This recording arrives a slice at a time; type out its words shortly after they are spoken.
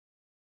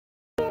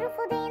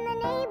beautiful day in the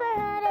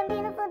neighborhood, a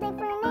beautiful day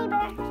for a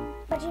neighbor.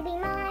 Would you be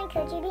mine?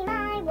 Could you be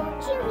mine?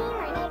 Won't you be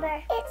my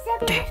neighbor? It's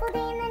a beautiful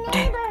day in the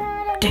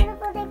neighborhood, a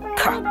beautiful day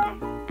for a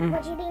neighbor.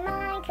 Would you be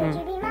mine? Could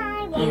you be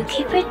mine?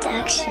 UK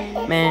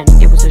Production. Man,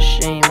 it was a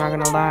shame, not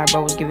gonna lie,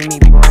 bro was giving me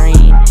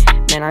brain.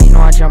 Man, you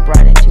know I jumped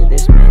right into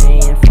this, man,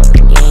 ain't for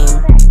the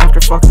game.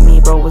 After fucking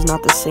me, bro was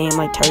not the same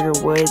like Tiger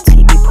Woods.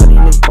 He be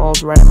putting his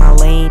balls right in my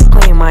lane.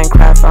 Playing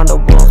Minecraft, found a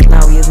wolf,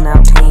 now he is now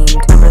tamed.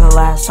 Remember the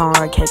last song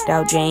I kicked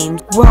out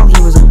James? Well,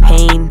 he was in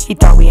pain, he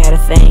thought we had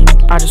a thing.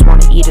 I just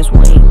wanna eat his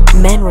wing.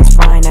 Men was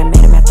fine, I met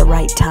him at the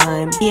right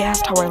time. He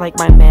asked how I like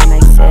my men, I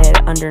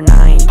said under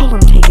 9. Told him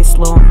take it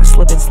slow, I'ma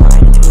slip and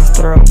slide into his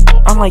throat.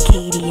 I'm like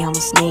Katie, I'm a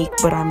snake,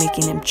 but I'm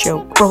making him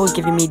choke. Bro was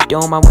giving me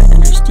dome, I went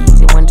under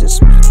Steve's and went to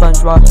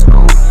SpongeBob's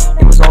home.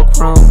 It was all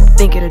chrome.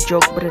 Think it a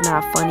joke, but it's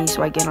not funny,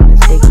 so I get on his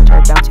dick and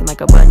start bouncing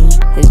like a bunny.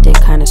 His dick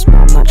kinda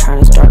small, I'm not trying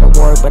to start a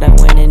war, but I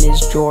went in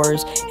his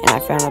drawers and I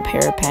found a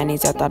pair of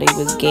panties. I thought he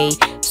was gay,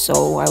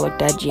 so I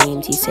looked at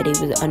James. He said he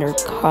was an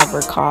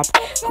undercover cop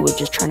who was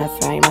just trying to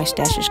find my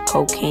stash of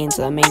cocaine,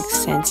 so that makes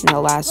sense in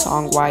the last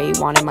song why he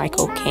wanted my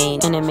cocaine.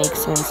 And it makes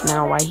sense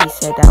now why he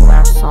said that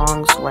last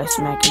song, so I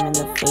smacked him in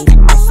the face with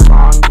my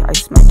slong. I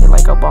smacked it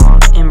like a bong,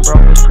 and bro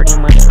was pretty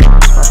much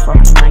wrong, so I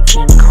fucked him like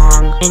King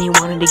Kong. And he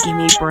wanted to give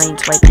me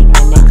brains, so I think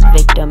my next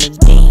victim is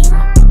Dame.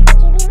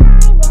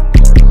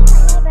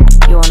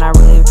 Yo, and I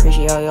really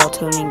appreciate y'all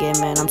tuning in,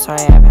 man. I'm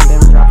sorry I haven't been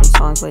dropping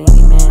songs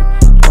lately, man.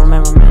 But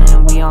remember,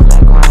 man, we on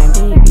that grind,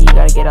 baby. You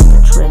gotta get out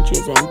the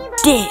trenches and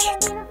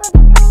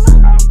dig.